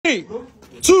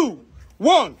2,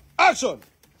 1, action!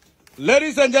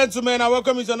 Ladies and gentlemen, I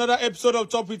welcome you to another episode of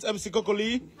Top with MC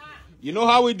Kokoli. You know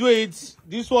how we do it.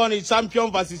 This one is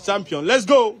champion versus champion. Let's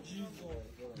go.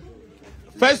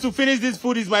 First to finish this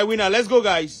food is my winner. Let's go,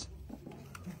 guys.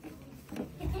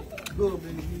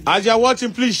 As you're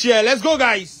watching, please share. Let's go,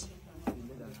 guys.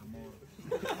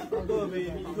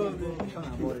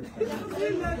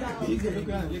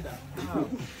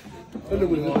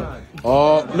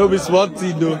 Oh, no be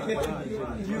sporty though.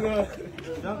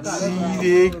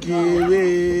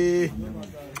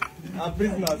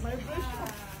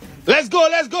 Let's go,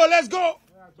 let's go, let's go.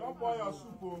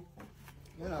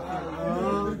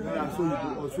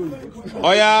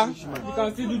 Oh yeah. You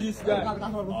can still do this, guy.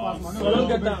 So don't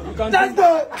get down. You can let's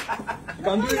go. You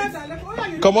can do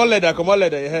it. Come on, leather. Come on,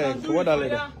 leather. Hey, come on,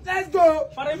 leather. Let's go.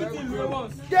 For everything we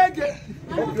want. Get.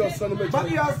 Yes.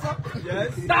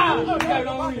 Stop.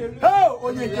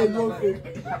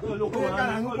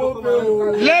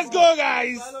 Let's go,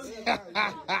 guys.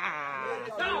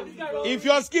 If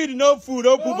you're scared, no food,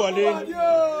 no poop on it.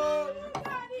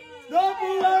 Winner!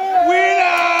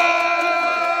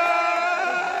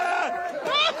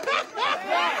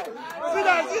 Sit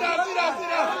down, sit down, sit down, sit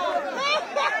down.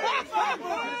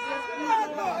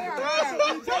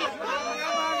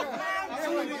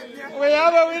 We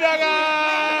have a winner,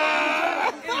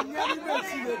 guy.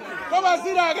 Come on,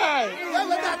 sit down, guy.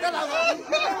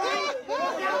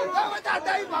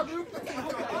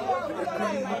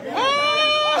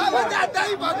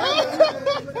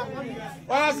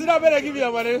 Well, sit down, better give you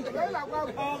your money.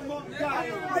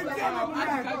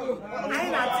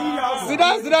 Sit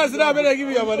down, better give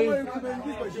you your money.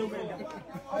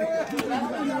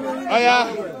 Oh yeah.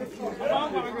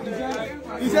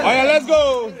 Oh yeah, let's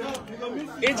go.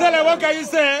 Intel, what can you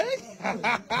say?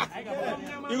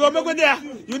 You go make it there.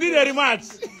 You need a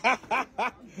rematch.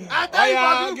 Oh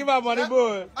yeah, give her money,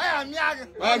 boy. Oh yeah,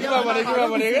 give her money, give her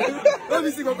money.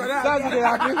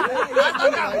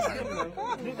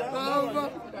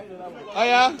 Oh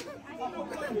yeah.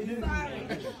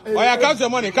 Oh yeah, count your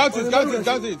money. Count it, count it,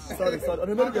 count it. Sorry.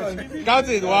 Count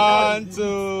it. 1,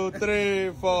 2,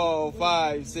 3, 4,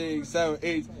 5, 6, 7,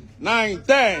 8, 9,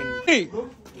 10. 3,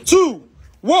 2,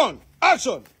 1,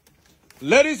 action!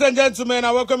 Ladies and gentlemen,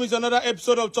 I welcome you to another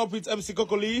episode of Top with MC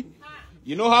Kokoli.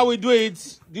 You know how we do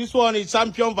it. This one is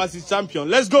champion versus champion.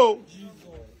 Let's go.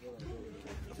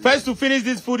 First to finish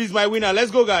this food is my winner.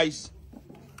 Let's go, guys.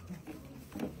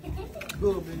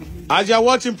 As you're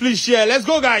watching, please share. Let's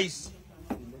go, guys.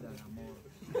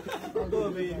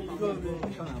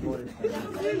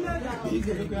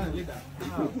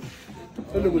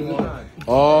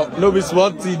 Oh, no be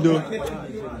sporty though.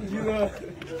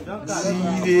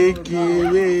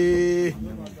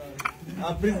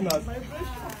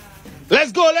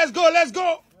 Let's go, let's go, let's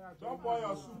go.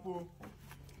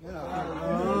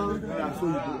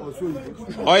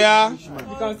 Oh yeah. You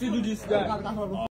can still do this, guy.